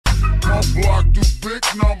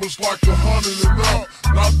Big numbers like 100 and up.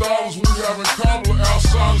 Not dollars, we having cobbler.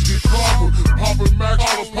 Outsiders get clobbered. Poppin' Max,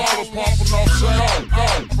 Apollo, poppin' outside.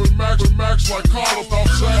 Poppin' Max like collar,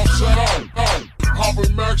 outside.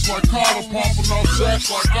 Poppin' Max like collar, poppin' out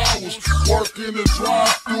sacks like I was working the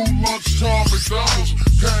drive-through lunchtime McDonald's.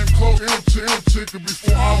 Came close, M ticket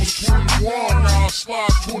before I was 21. Now I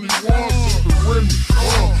slide 21 to the rim.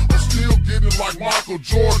 I'm still getting like Michael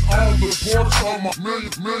Jordan on the porch on my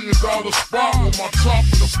million dollar spot with my top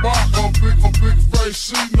in the spot. A big face,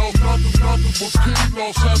 see no nothing but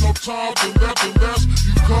kilos. Had no time to let the less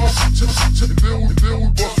you come to then we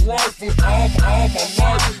bust rifles all my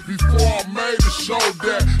life before I made the show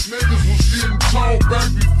that niggas was getting told back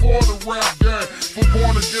before the rap game. For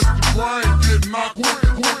born against the grain, get knocked quick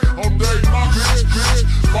on day knock bitch.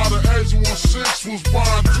 By the age of 16 was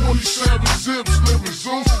buying 27 zips, living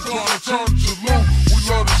Zeus, trying to turn to loot. We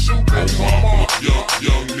love to shoot that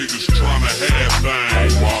young niggas tryna have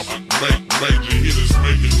things. Major hitters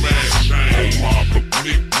making mad change.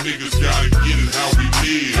 Niggas gotta get it how we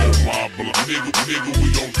live. Nigga, we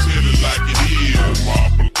gon' tell it like it is.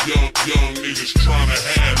 Young niggas tryna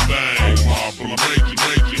have things.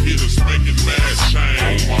 Major hitters making mad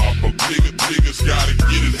change. Niggas gotta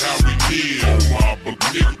get it how we live.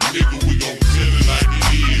 Nigga, we gon' tell it like it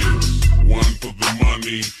is. One for the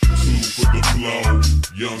money, two for the flow.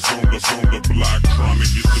 Young's on the block tryna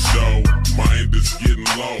get the dough. Mind is getting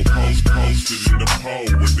low, posted in the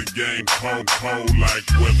pole with the game cold like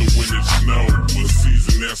weather when it snow. A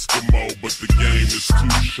season Eskimo, but the game is too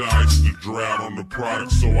shy. It's the drought on the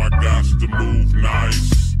product, so I got to move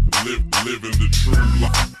nice. Living the true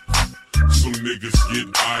life. Some niggas get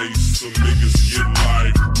ice, some niggas get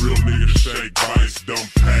life. Real niggas shake vice, dump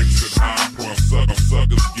packs at high price.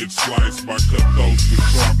 Suckers get sliced by cutthroats with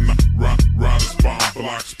drop riders, bomb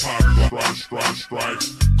blocks, pop strikes.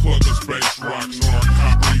 Cluckers, bass rocks, hard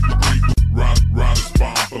concrete. Riders,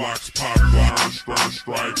 bomb blocks, pop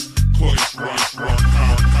strikes. Cluckers, rock,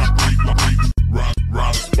 concrete.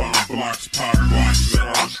 Riders, bomb blocks, pop blocks, and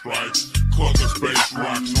hard strikes. Cluckers, bass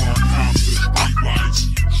rocks, hard concrete.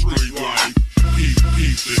 Street life, keep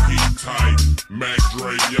the heat tight. Mac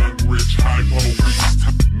Dre, young, rich, hypo, weast.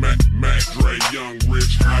 Mac Dre, young,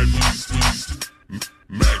 rich, hype,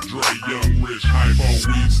 Mac Dre, young, rich, hypo,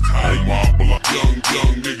 weast.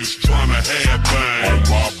 Young niggas tryna have things.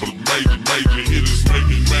 Major hitters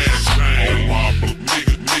making mad change.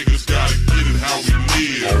 Niggas gotta get it how we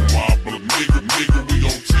live. Nigga, we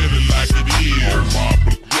gon' tell it like it is.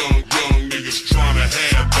 Young niggas tryna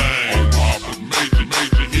have things.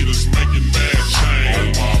 Major hitters making mad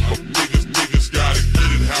change. Niggas gotta get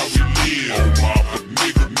it how we live.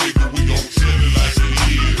 Nigga, we gon' tell it like it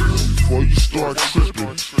is. Before you start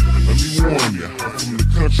tripping, let me warn ya. I'm from the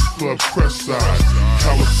country club Crest-Side,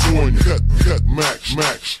 California. Cut Mac,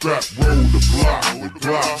 strap roll the block with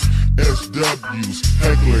Glocks, SWs,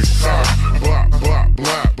 heckling cops, blop.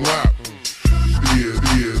 Is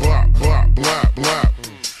blop.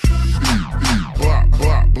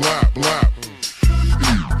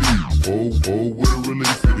 Oh, what a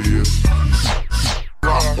relief it is.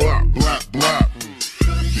 Blop.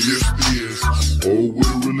 This is, oh, what a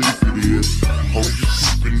relief it is. Oh,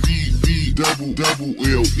 you keepin'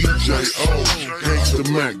 double-L-E-J-O. Gangsta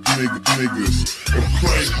Mac niggas, and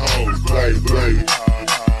play hoes, baby.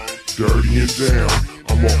 Dirty and down.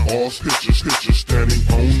 I'm on all pictures standing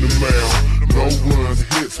on the mound. No runs,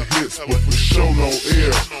 hits, but for sure no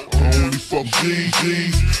air. Only fuck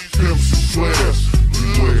GGs, pimps and players.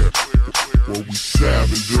 Beware, what we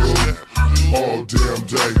savin' do all damn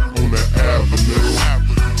day on the avenue.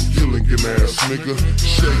 Gilligan ass nigga,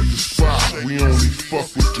 shake the spot. We only fuck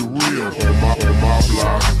with the real on my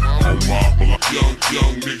block.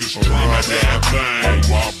 Young niggas tryna have things.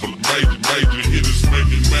 Major hitters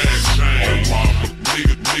making mad change.